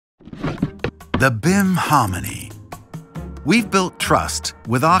The BIM Harmony. We've built trust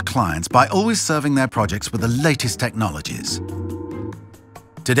with our clients by always serving their projects with the latest technologies.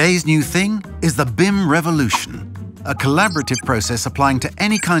 Today's new thing is the BIM Revolution, a collaborative process applying to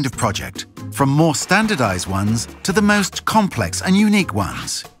any kind of project, from more standardized ones to the most complex and unique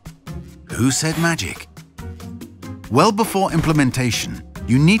ones. Who said magic? Well before implementation,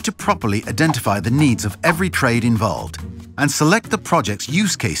 you need to properly identify the needs of every trade involved and select the project's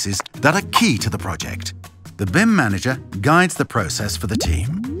use cases that are key to the project. The BIM manager guides the process for the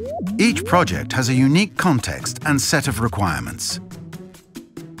team. Each project has a unique context and set of requirements.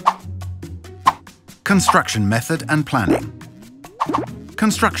 Construction method and planning.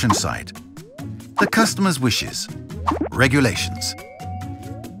 Construction site. The customer's wishes. Regulations.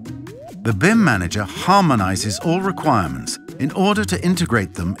 The BIM manager harmonizes all requirements in order to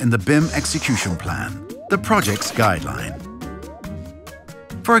integrate them in the BIM execution plan, the project's guideline.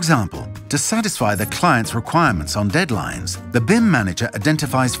 For example, to satisfy the client's requirements on deadlines, the BIM manager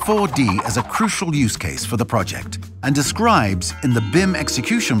identifies 4D as a crucial use case for the project and describes in the BIM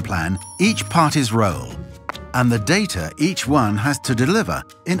execution plan each party's role and the data each one has to deliver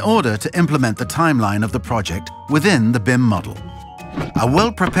in order to implement the timeline of the project within the BIM model. A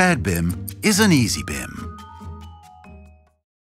well-prepared BIM is an easy BIM.